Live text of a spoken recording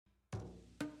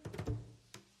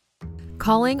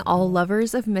calling all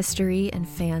lovers of mystery and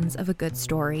fans of a good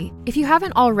story. If you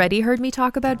haven't already heard me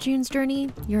talk about June's Journey,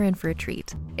 you're in for a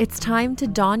treat. It's time to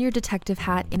don your detective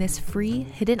hat in this free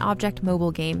hidden object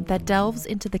mobile game that delves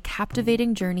into the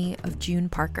captivating journey of June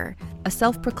Parker, a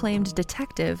self-proclaimed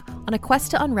detective on a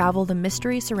quest to unravel the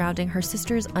mystery surrounding her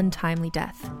sister's untimely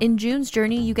death. In June's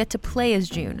Journey, you get to play as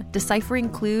June, deciphering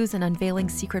clues and unveiling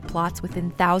secret plots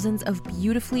within thousands of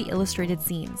beautifully illustrated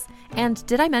scenes. And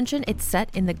did I mention it's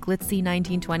set in the glitzy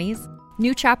 1920s?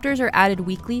 New chapters are added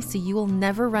weekly, so you will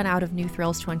never run out of new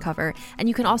thrills to uncover, and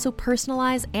you can also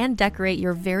personalize and decorate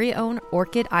your very own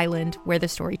Orchid Island where the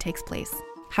story takes place.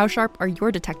 How sharp are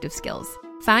your detective skills?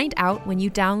 Find out when you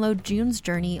download June's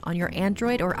Journey on your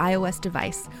Android or iOS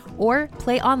device, or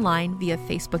play online via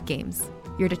Facebook Games.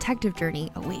 Your detective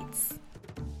journey awaits.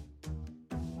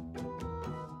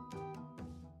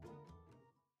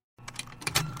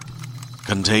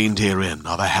 Contained herein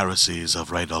are the heresies of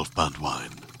Radolf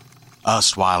Burntwine,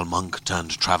 erstwhile monk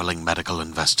turned traveling medical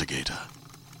investigator.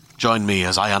 Join me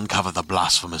as I uncover the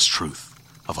blasphemous truth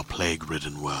of a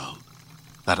plague-ridden world,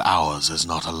 that ours is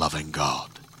not a loving God,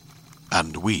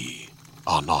 and we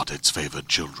are not its favored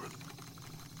children.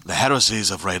 The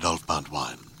heresies of Radolf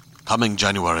Burntwine, coming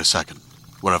January 2nd,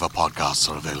 wherever podcasts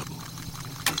are available.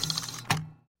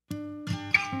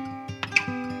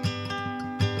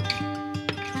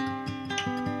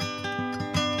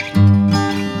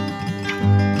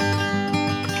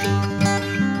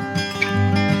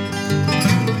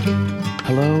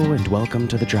 Hello and welcome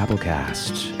to the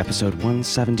Drabblecast, episode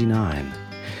 179.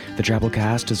 The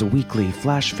Drabblecast is a weekly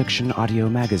flash fiction audio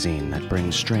magazine that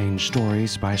brings strange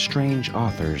stories by strange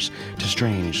authors to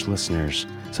strange listeners,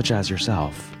 such as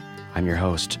yourself. I'm your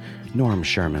host, Norm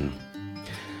Sherman.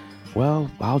 Well,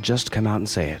 I'll just come out and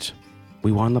say it.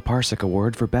 We won the Parsec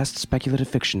Award for Best Speculative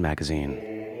Fiction Magazine.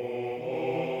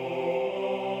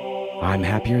 I'm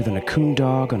happier than a coon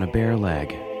dog on a bare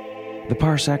leg. The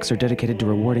Parsecs are dedicated to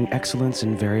rewarding excellence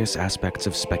in various aspects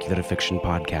of speculative fiction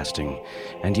podcasting.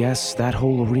 And yes, that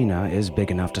whole arena is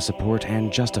big enough to support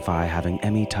and justify having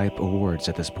Emmy-type awards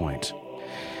at this point.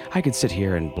 I could sit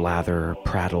here and blather,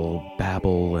 prattle,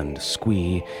 babble, and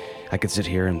squee. I could sit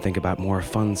here and think about more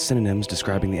fun synonyms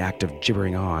describing the act of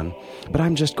gibbering on, but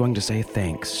I'm just going to say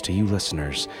thanks to you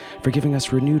listeners for giving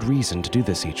us renewed reason to do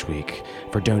this each week,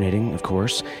 for donating, of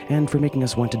course, and for making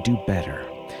us want to do better.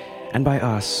 And by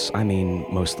us, I mean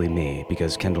mostly me,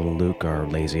 because Kendall and Luke are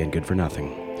lazy and good for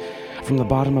nothing. From the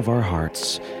bottom of our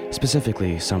hearts,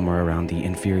 specifically somewhere around the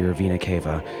inferior vena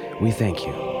cava, we thank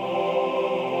you.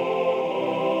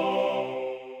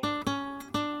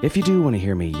 If you do want to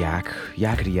hear me yak,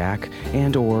 yakety-yak,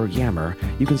 and or yammer,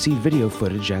 you can see video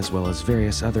footage as well as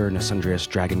various other Nasundrius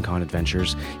DragonCon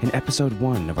adventures in episode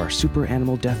 1 of our Super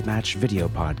Animal Deathmatch video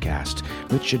podcast,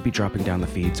 which should be dropping down the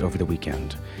feeds over the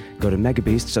weekend. Go to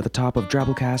Megabeasts at the top of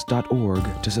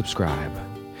Drabblecast.org to subscribe.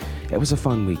 It was a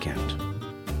fun weekend.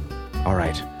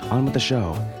 Alright, on with the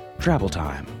show. Drabble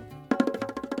time.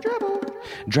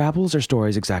 Drabbles are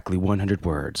stories exactly 100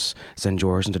 words. Send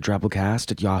yours into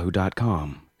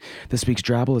drabblecast@yahoo.com. This week's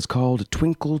Drabble is called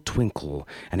Twinkle Twinkle,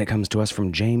 and it comes to us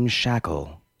from James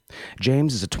Shackle.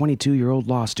 James is a 22-year-old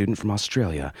law student from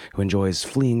Australia who enjoys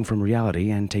fleeing from reality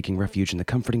and taking refuge in the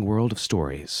comforting world of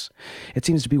stories. It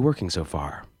seems to be working so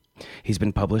far. He's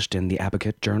been published in the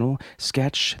Advocate Journal,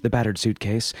 Sketch, The Battered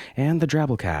Suitcase, and the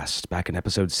Drabblecast back in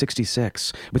episode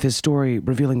 66, with his story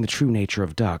revealing the true nature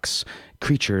of ducks,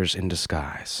 creatures in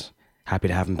disguise. Happy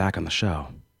to have him back on the show.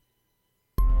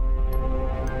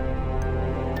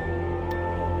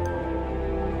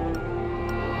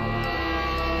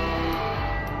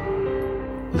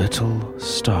 Little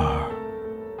star,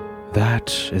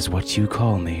 that is what you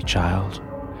call me, child.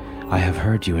 I have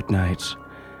heard you at night,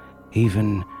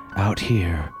 even out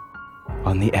here,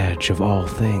 on the edge of all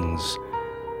things,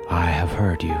 I have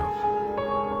heard you.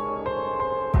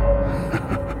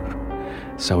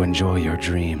 So enjoy your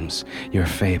dreams, your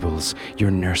fables,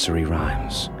 your nursery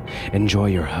rhymes. Enjoy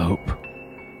your hope.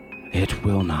 It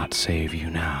will not save you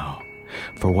now,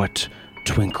 for what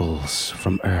twinkles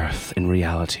from earth in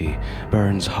reality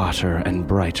burns hotter and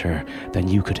brighter than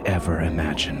you could ever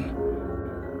imagine.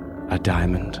 A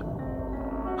diamond?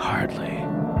 Hardly.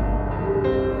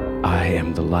 I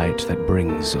am the light that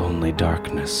brings only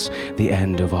darkness, the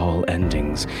end of all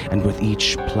endings, and with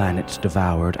each planet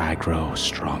devoured I grow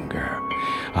stronger.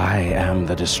 I am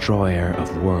the destroyer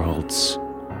of worlds,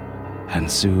 and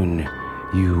soon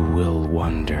you will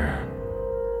wonder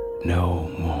no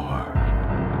more.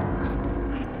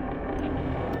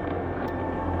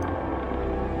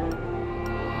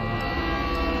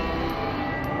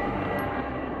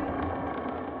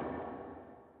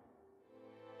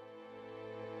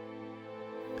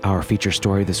 Our feature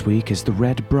story this week is The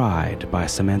Red Bride by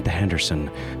Samantha Henderson,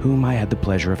 whom I had the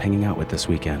pleasure of hanging out with this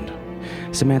weekend.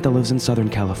 Samantha lives in Southern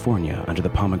California under the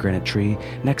pomegranate tree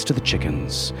next to the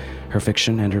chickens. Her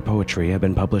fiction and her poetry have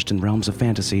been published in realms of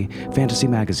fantasy, Fantasy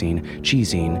Magazine,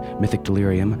 Cheezine, Mythic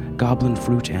Delirium, Goblin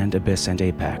Fruit and Abyss and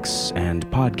Apex, and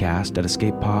podcast at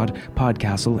Escape Pod,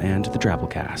 Podcastle, and the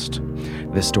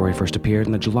Drabblecast. This story first appeared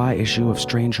in the July issue of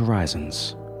Strange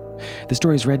Horizons. The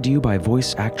story is read to you by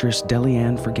voice actress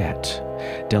Delianne Forget.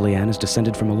 Delianne is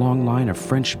descended from a long line of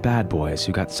French bad boys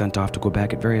who got sent off to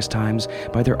Quebec at various times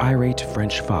by their irate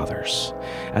French fathers.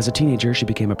 As a teenager, she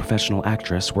became a professional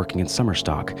actress working in summer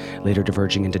stock, later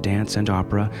diverging into dance and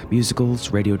opera,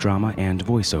 musicals, radio drama, and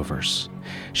voiceovers.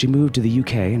 She moved to the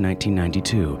UK in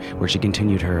 1992, where she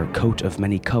continued her coat of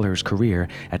many colors career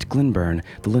at Glenburn,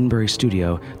 the Linbury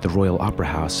Studio, the Royal Opera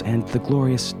House, and the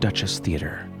glorious Duchess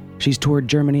Theatre. She's toured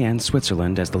Germany and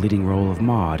Switzerland as the leading role of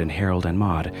Maud in Harold and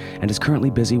Maude, and is currently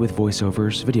busy with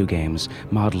voiceovers, video games,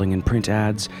 modeling in print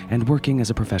ads, and working as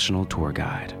a professional tour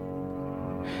guide.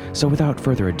 So without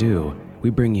further ado, we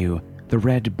bring you The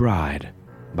Red Bride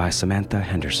by Samantha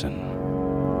Henderson.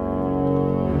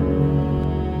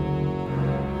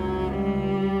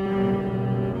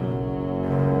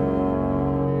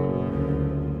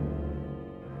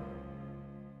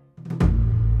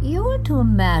 To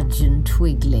imagine,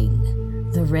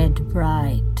 Twigling, the Red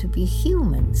Bride to be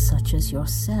human such as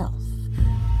yourself,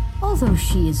 although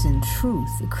she is in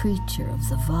truth a creature of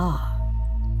the Var.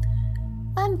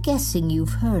 I'm guessing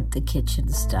you've heard the kitchen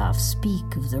staff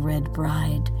speak of the Red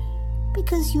Bride,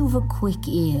 because you've a quick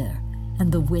ear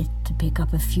and the wit to pick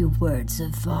up a few words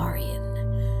of Varian.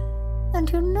 And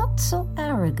you're not so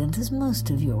arrogant as most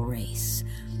of your race,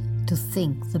 to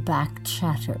think the back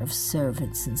chatter of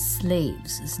servants and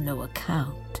slaves is no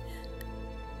account.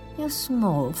 You're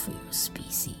small for your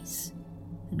species,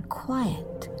 and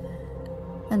quiet,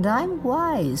 and I'm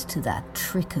wise to that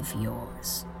trick of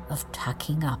yours of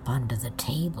tucking up under the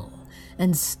table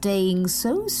and staying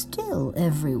so still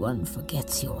everyone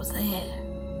forgets you're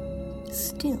there.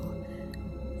 Still,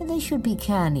 they should be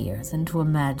cannier than to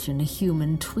imagine a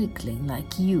human twigling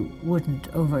like you wouldn't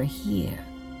overhear.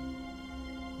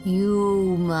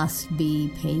 You must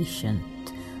be patient.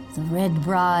 The Red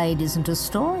Bride isn't a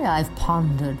story I've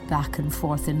pondered back and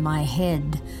forth in my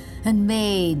head and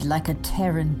made like a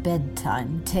Terran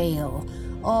bedtime tale,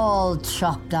 all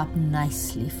chopped up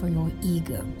nicely for your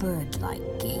eager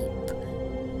bird-like gape.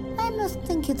 I must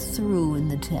think it through in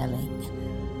the telling,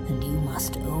 and you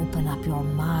must open up your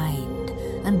mind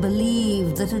and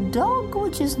believe that a dog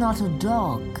which is not a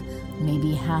dog may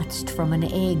be hatched from an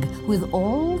egg with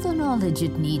all the knowledge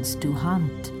it needs to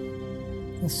hunt.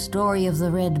 The story of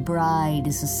the Red Bride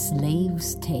is a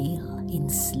slave's tale in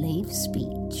slave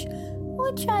speech,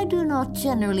 which I do not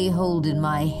generally hold in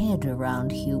my head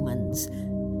around humans,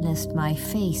 lest my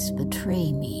face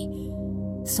betray me.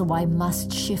 So I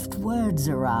must shift words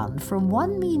around from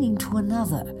one meaning to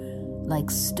another, like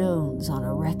stones on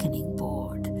a reckoning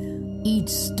board, each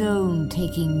stone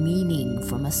taking meaning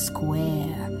from a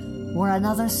square, where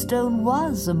another stone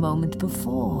was a moment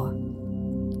before.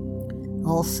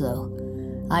 Also,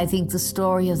 I think the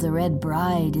story of the Red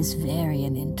Bride is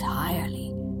Varian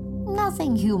entirely.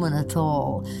 Nothing human at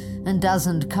all, and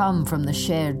doesn't come from the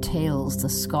shared tales the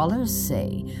scholars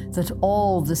say that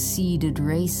all the seeded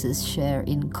races share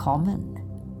in common.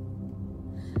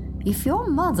 If your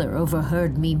mother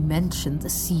overheard me mention the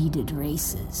seeded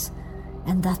races,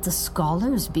 and that the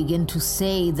scholars begin to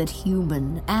say that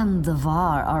human and the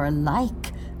Var are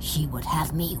alike, she would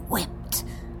have me whipped.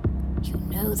 You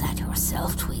know that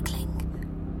yourself, Twigling.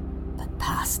 But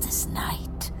past this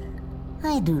night,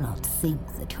 I do not think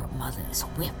that your mother's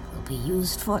whip will be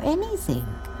used for anything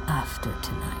after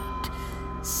tonight,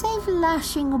 save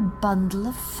lashing a bundle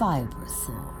of fiber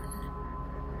thorn.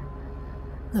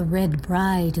 The Red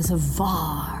Bride is a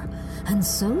Var, and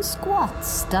so squat,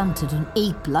 stunted, and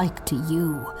ape-like to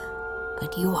you.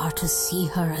 But you are to see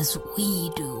her as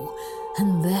we do,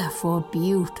 and therefore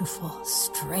beautiful,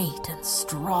 straight, and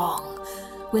strong,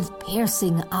 with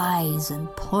piercing eyes and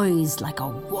poised like a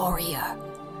warrior.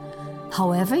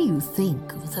 However you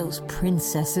think of those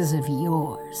princesses of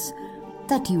yours,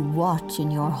 that you watch in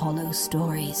your hollow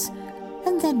stories,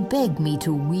 and then beg me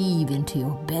to weave into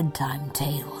your bedtime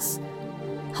tales,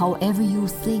 however you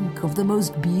think of the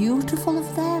most beautiful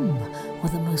of them, or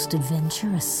the most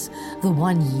adventurous, the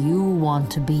one you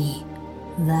want to be,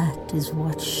 that is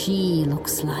what she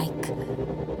looks like.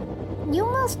 You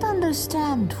must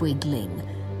understand, Twigling,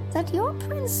 that your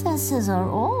princesses are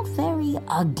all very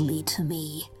ugly to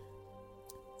me.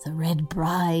 The Red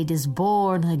Bride is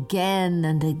born again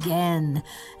and again,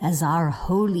 as our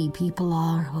holy people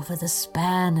are over the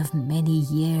span of many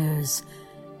years.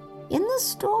 In the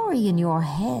story in your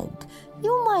head,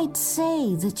 you might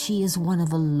say that she is one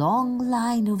of a long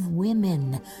line of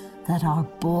women that are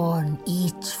born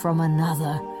each from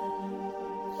another.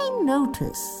 I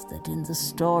notice that in the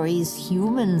stories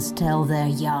humans tell their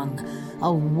young,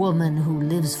 a woman who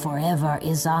lives forever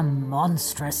is a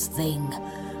monstrous thing,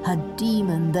 a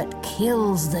demon that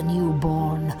kills the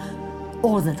newborn,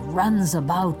 or that runs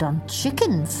about on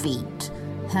chicken feet,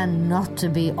 and not to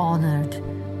be honored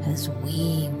as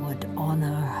we would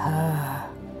honor her.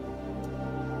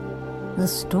 The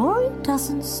story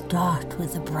doesn't start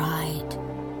with the bride,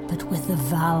 but with the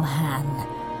Valhan,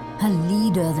 a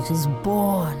leader that is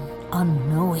born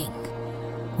unknowing,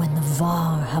 when the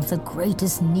Var have the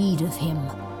greatest need of him.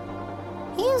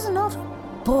 He is not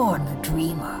born a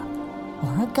dreamer,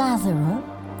 or a gatherer,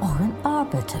 or an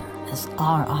arbiter, as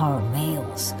are our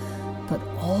males, but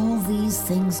all these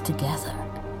things together.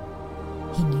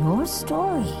 In your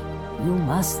story, you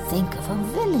must think of a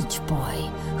village boy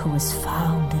who has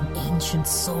found an ancient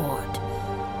sword.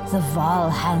 The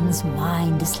Valhan's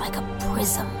mind is like a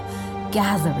prism,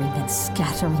 gathering and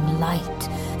scattering light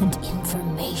and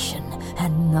information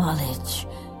and knowledge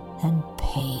and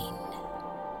pain.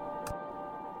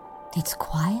 It's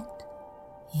quiet?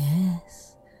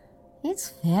 Yes,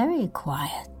 it's very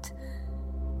quiet.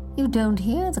 You don't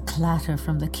hear the clatter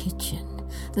from the kitchen,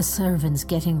 the servants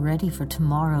getting ready for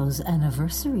tomorrow's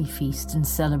anniversary feast and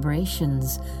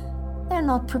celebrations. They're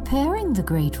not preparing the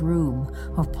great room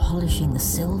or polishing the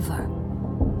silver.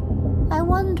 I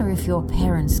wonder if your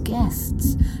parents'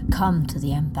 guests come to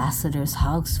the ambassador's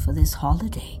house for this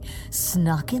holiday,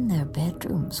 snuck in their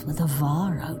bedrooms with a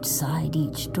Var outside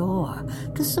each door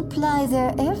to supply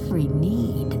their every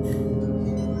need.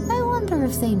 I wonder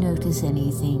if they notice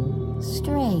anything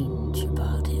strange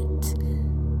about it.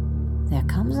 There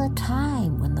comes a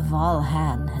time when the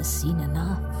Valhan has seen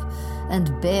enough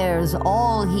and bears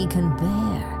all he can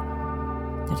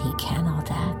bear, but he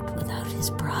cannot act without his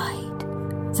bride,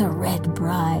 the Red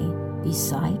Bride,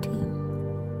 beside him.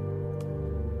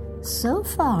 So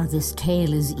far this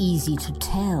tale is easy to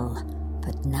tell,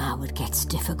 but now it gets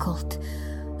difficult,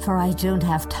 for I don't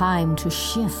have time to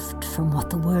shift from what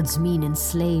the words mean in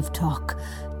slave talk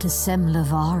to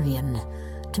Semlavarian,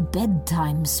 to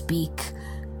bedtime speak.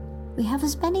 We have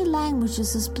as many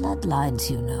languages as bloodlines,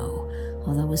 you know,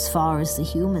 although as far as the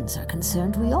humans are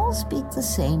concerned, we all speak the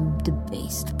same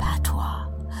debased patois.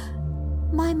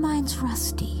 My mind's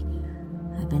rusty.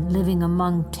 I've been living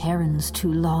among Terrans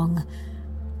too long.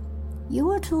 You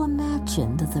are to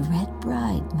imagine that the Red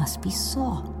Bride must be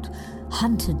sought,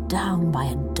 hunted down by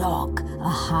a dog, a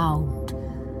hound.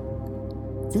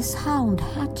 This hound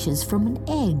hatches from an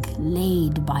egg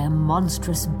laid by a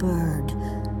monstrous bird,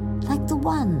 like the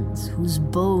ones whose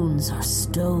bones are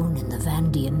stone in the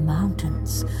Vandian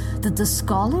mountains, that the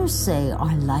scholars say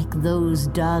are like those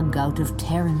dug out of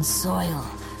Terran soil.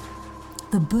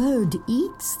 The bird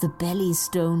eats the belly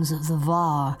stones of the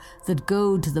Var that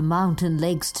go to the mountain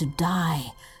lakes to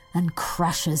die, and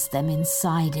crushes them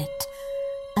inside it.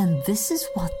 And this is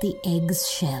what the egg's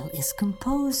shell is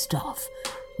composed of,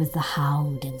 with the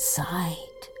hound inside.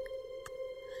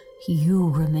 You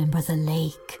remember the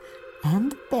lake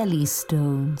and the belly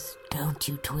stones, don't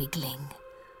you, Twigling?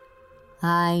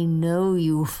 I know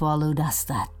you followed us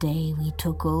that day we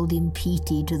took old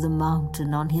Impiti to the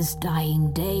mountain on his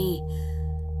dying day.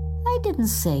 I didn't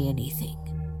say anything,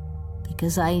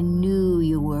 because I knew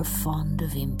you were fond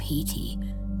of Impiti,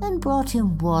 and brought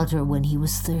him water when he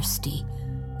was thirsty,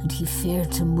 and he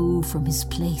feared to move from his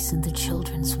place in the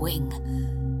children's wing.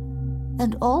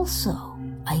 And also,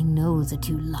 I know that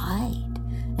you lied,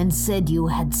 and said you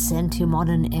had sent him on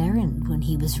an errand when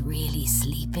he was really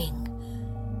sleeping.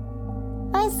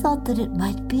 I thought that it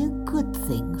might be a good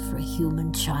thing for a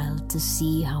human child to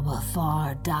see how a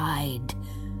Var died.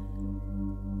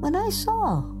 When I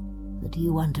saw that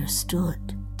you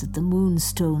understood that the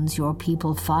moonstones your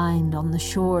people find on the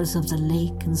shores of the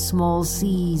lake and small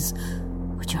seas,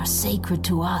 which are sacred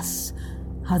to us,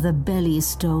 are the belly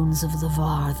stones of the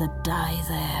Var that die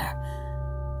there,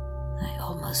 I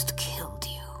almost killed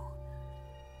you.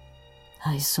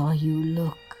 I saw you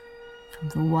look from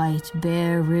the white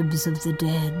bare ribs of the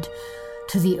dead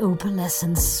to the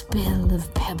opalescent spill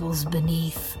of pebbles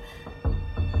beneath.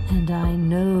 And I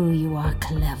know you are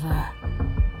clever.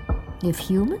 If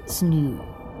humans knew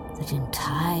that in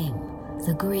time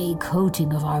the grey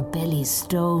coating of our belly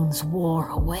stones wore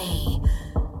away,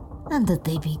 and that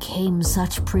they became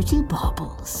such pretty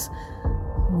baubles,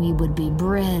 we would be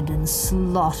bred and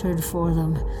slaughtered for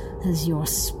them as your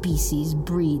species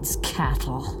breeds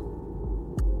cattle.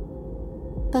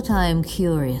 But I am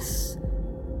curious,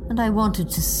 and I wanted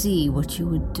to see what you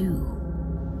would do.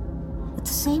 At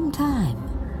the same time,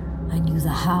 I knew the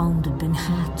hound had been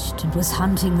hatched and was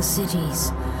hunting the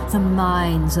cities, the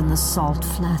mines and the salt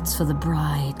flats for the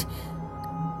bride.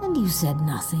 And you said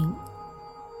nothing.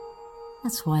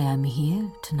 That's why I'm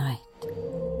here tonight,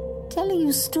 telling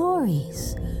you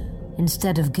stories,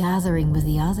 instead of gathering with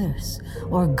the others,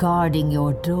 or guarding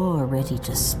your door ready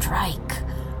to strike.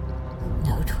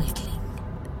 No twiggling.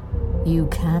 You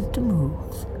can't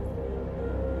move.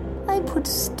 I put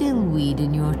stillweed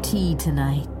in your tea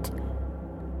tonight.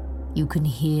 You can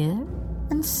hear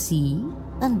and see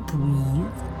and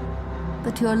breathe,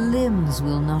 but your limbs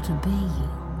will not obey you.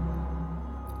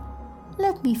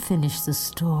 Let me finish the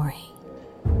story.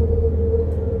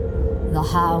 The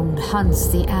hound hunts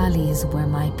the alleys where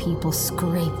my people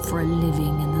scrape for a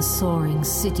living in the soaring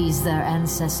cities their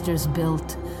ancestors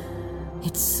built.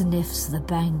 It sniffs the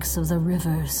banks of the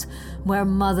rivers where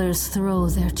mothers throw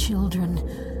their children,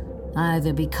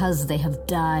 either because they have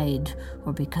died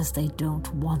or because they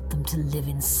don't want them to live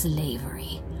in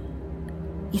slavery.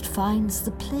 It finds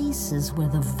the places where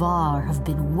the Var have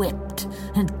been whipped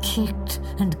and kicked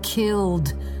and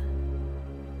killed.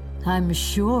 I'm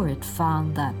sure it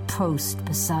found that post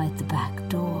beside the back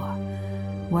door,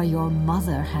 where your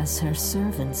mother has her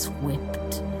servants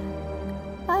whipped.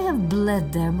 I have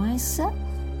bled there myself,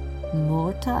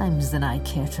 more times than I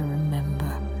care to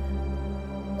remember.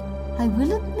 I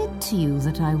will admit to you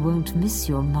that I won't miss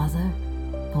your mother,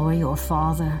 or your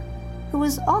father, who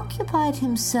has occupied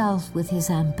himself with his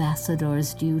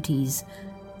ambassador's duties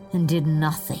and did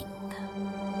nothing.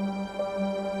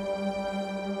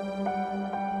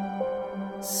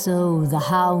 So the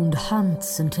hound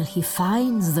hunts until he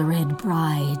finds the red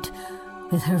bride,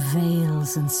 with her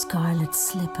veils and scarlet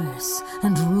slippers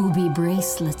and ruby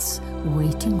bracelets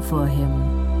waiting for him.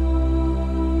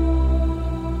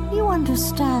 You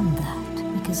understand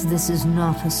that because this is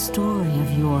not a story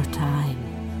of your time,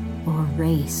 or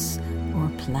race, or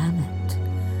planet.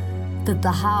 That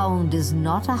the hound is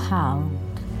not a hound,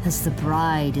 as the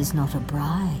bride is not a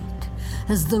bride,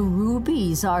 as the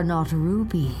rubies are not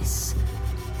rubies.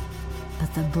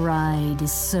 But the bride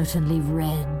is certainly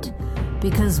red,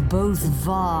 because both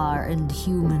Var and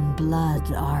human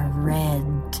blood are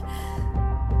red.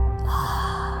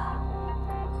 Ah,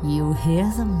 you hear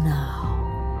them now.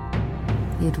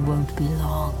 It won't be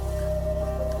long.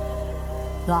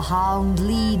 The hound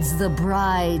leads the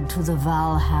bride to the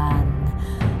Valhan,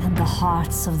 and the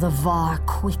hearts of the Var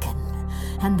quicken,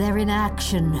 and they're in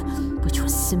action, which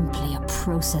was simply a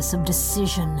process of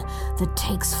decision that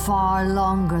takes far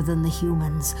longer than the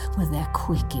humans, with their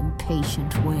quick,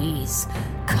 impatient ways,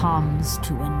 comes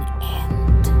to an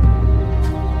end.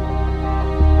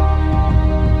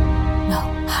 No,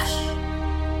 hush.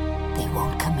 They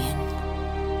won't come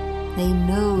in. They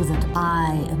know that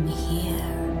I am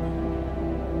here.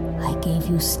 I gave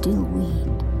you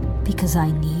stillweed because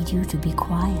I need you to be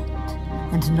quiet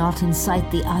and not incite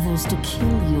the others to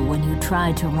kill you when you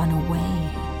try to run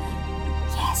away.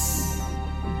 Yes,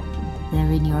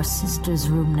 they're in your sister's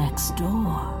room next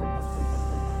door.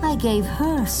 I gave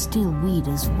her stillweed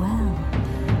as well,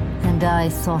 and I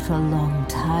thought a long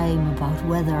time about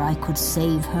whether I could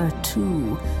save her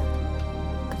too.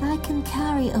 But I can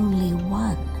carry only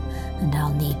one, and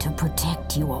I'll need to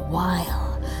protect you a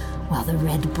while the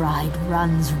Red Bride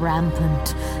runs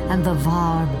rampant and the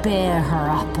Var bear her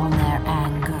up on their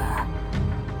anger.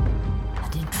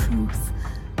 And in truth,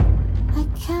 I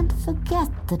can't forget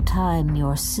the time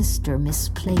your sister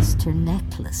misplaced her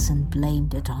necklace and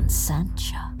blamed it on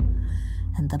Sancha,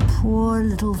 and the poor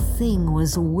little thing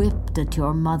was whipped at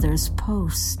your mother's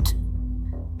post.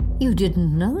 You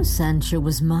didn't know Sancha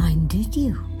was mine, did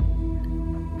you?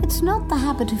 It's not the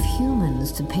habit of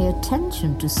humans to pay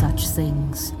attention to such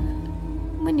things.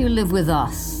 When you live with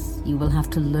us, you will have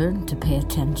to learn to pay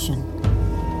attention.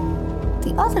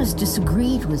 The others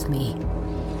disagreed with me.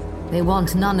 They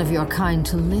want none of your kind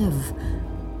to live.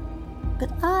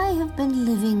 But I have been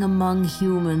living among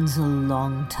humans a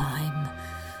long time,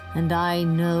 and I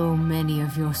know many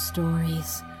of your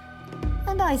stories,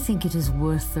 and I think it is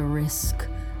worth the risk.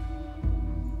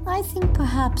 I think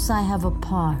perhaps I have a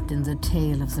part in the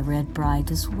tale of the Red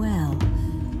Bride as well,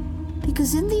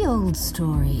 because in the old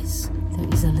stories,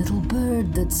 there is a little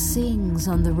bird that sings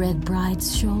on the Red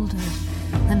Bride's shoulder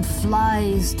and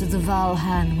flies to the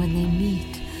Valhan when they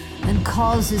meet and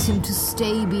causes him to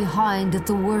stay behind at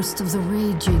the worst of the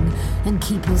raging and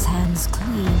keep his hands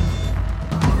clean.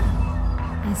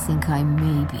 I think I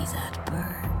may be that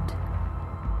bird.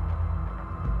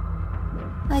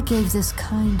 I gave this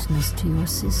kindness to your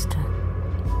sister.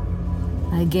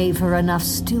 I gave her enough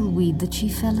stillweed that she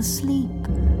fell asleep,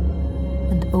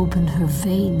 and opened her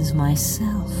veins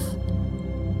myself.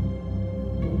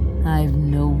 I've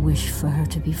no wish for her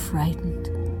to be frightened,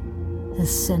 as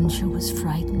Sencha was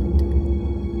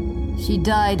frightened. She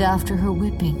died after her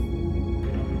whipping.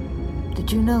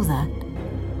 Did you know that?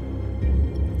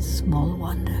 Small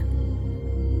wonder.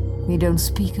 We don't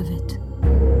speak of it.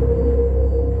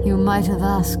 You might have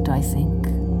asked, I think.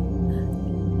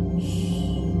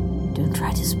 Shh. Don't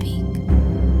try to speak.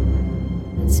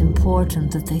 It's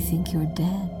important that they think you're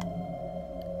dead.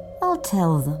 I'll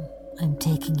tell them I'm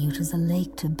taking you to the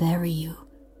lake to bury you.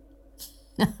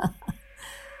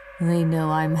 They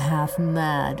know I'm half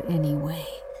mad anyway.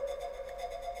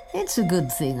 It's a good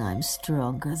thing I'm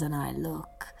stronger than I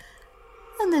look,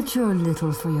 and that you're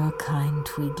little for your kind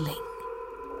twiggling.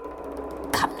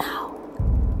 Come now.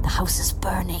 The house is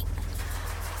burning.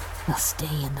 We'll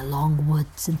stay in the long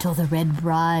woods until the Red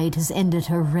Bride has ended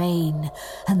her reign,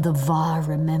 and the Var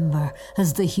remember,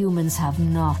 as the humans have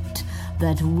not,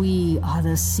 that we are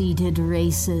the seated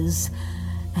races,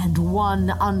 and one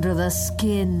under the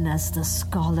skin, as the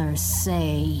scholars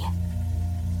say.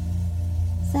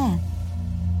 Then,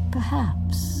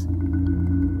 perhaps,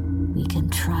 we can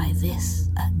try this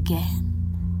again.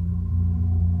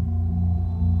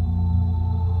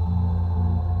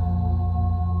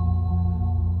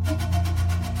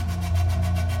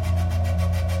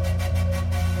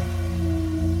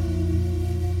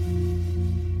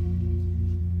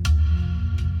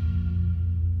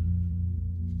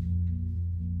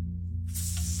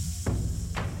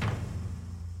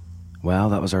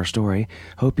 Well, that was our story.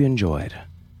 Hope you enjoyed.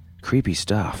 Creepy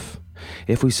stuff.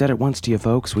 If we said it once to you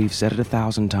folks, we've said it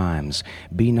 1,000 times.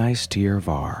 Be nice to your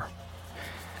Var.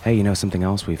 Hey, you know something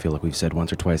else we feel like we've said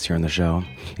once or twice here on the show?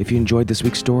 If you enjoyed this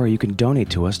week's story, you can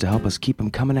donate to us to help us keep them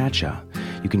coming at you.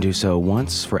 You can do so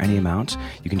once for any amount.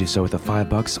 You can do so with a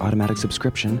 $5 automatic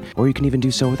subscription, or you can even do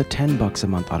so with a $10 a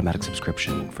month automatic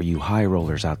subscription for you high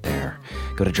rollers out there.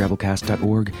 Go to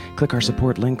Drabblecast.org, click our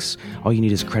support links. All you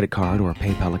need is a credit card or a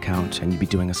PayPal account, and you'd be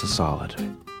doing us a solid.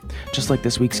 Just like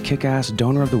this week's kick-ass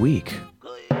donor of the week,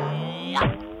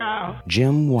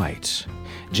 Jim White.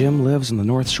 Jim lives on the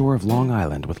North Shore of Long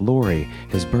Island with Lori,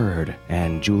 his bird,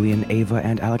 and Julian, Ava,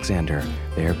 and Alexander,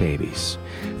 their babies.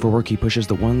 For work, he pushes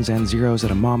the ones and zeros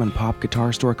at a mom-and-pop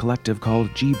guitar store collective called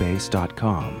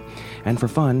gbase.com. And for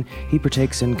fun, he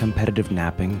partakes in competitive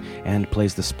napping and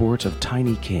plays the sport of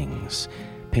tiny kings,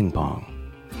 ping pong.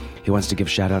 He wants to give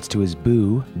shout-outs to his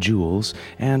boo, Jules,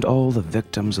 and all the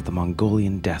victims of the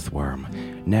Mongolian death worm.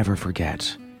 Never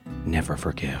forget, never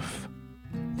forgive.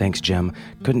 Thanks, Jim.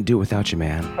 Couldn't do it without you,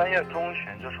 man.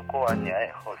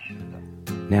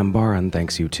 Nambaran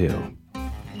thanks you, too.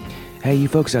 Hey, you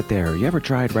folks out there, you ever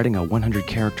tried writing a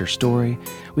 100-character story?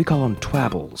 We call them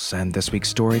twabbles, and this week's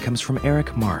story comes from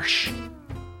Eric Marsh.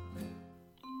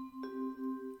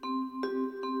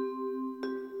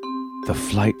 The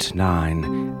Flight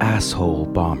 9 asshole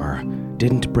bomber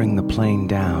didn't bring the plane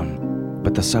down,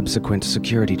 but the subsequent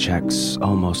security checks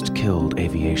almost killed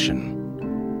aviation.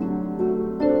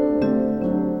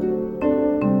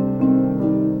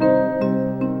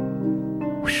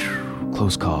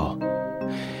 Close call.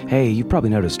 Hey, you've probably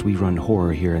noticed we run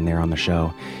horror here and there on the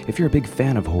show. If you're a big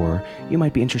fan of horror, you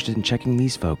might be interested in checking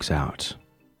these folks out.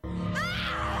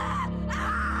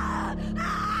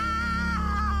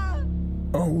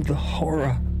 Oh, the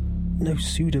horror. No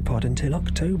pseudopod until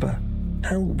October.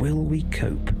 How will we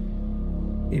cope?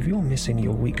 If you're missing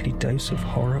your weekly dose of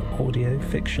horror audio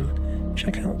fiction,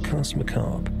 check out Cast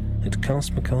Macabre at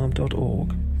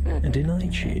castmacabre.org and in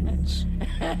iTunes.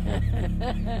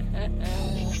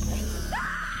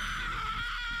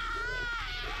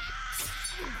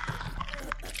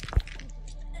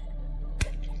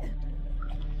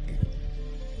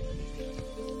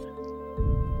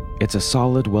 It's a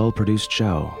solid, well-produced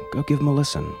show. Go give them a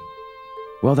listen.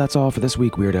 Well, that's all for this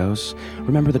week, weirdos.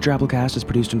 Remember, the Drabblecast is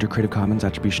produced under Creative Commons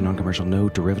Attribution Non-Commercial No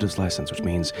Derivatives License, which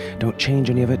means don't change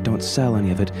any of it, don't sell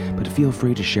any of it, but feel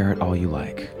free to share it all you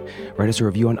like. Write us a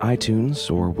review on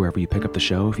iTunes or wherever you pick up the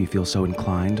show if you feel so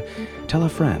inclined. Tell a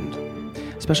friend.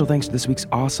 Special thanks to this week's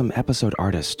awesome episode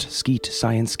artist, Skeet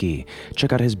Scienski.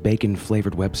 Check out his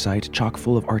bacon-flavored website, chock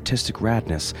full of artistic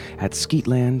radness, at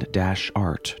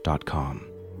skeetland-art.com.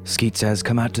 Skeet says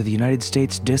come out to the United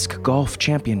States Disc Golf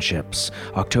Championships,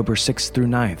 October 6th through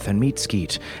 9th, and meet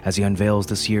Skeet as he unveils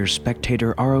this year's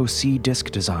Spectator ROC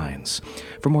disc designs.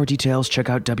 For more details,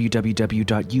 check out www.usdgc.com.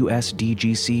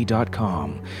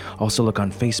 Also look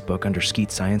on Facebook under Skeet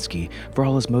Scienski for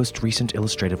all his most recent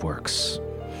illustrative works.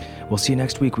 We'll see you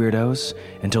next week, weirdos.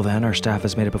 Until then, our staff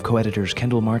is made up of co-editors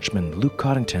Kendall Marchman, Luke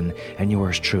Coddington, and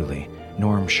yours truly,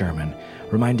 Norm Sherman,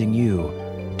 reminding you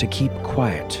to keep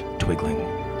quiet,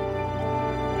 Twigling.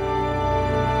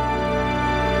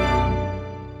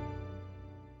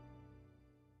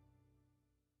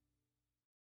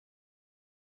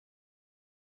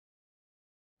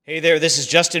 Hey there, this is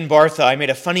Justin Bartha. I made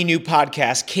a funny new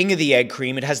podcast, King of the Egg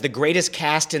Cream. It has the greatest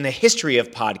cast in the history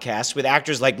of podcasts with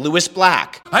actors like Louis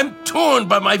Black. I'm torn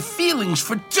by my feelings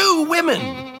for two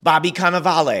women. Bobby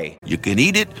Cannavale. You can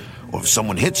eat it, or if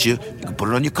someone hits you, you can put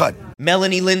it on your cut.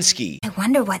 Melanie Linsky. I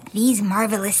wonder what these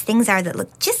marvelous things are that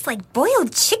look just like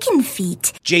boiled chicken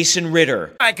feet. Jason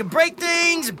Ritter. I can break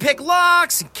things and pick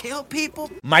locks and kill people.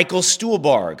 Michael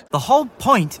Stuhlbarg. The whole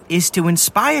point is to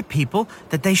inspire people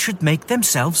that they should make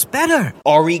themselves better.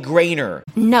 Ari Grainer.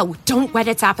 No, don't whet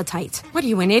its appetite. What are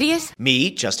you, an idiot? Me,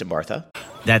 Justin Bartha.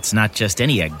 That's not just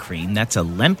any egg cream, that's a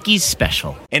Lemke's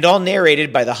special. And all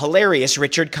narrated by the hilarious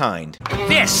Richard Kind.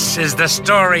 This is the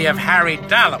story of Harry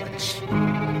Dalowitz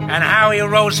and how he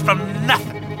rose from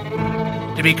nothing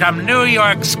to become New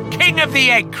York's King of the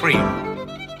Egg Cream.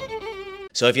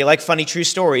 So if you like funny true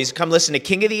stories, come listen to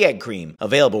King of the Egg Cream,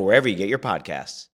 available wherever you get your podcasts.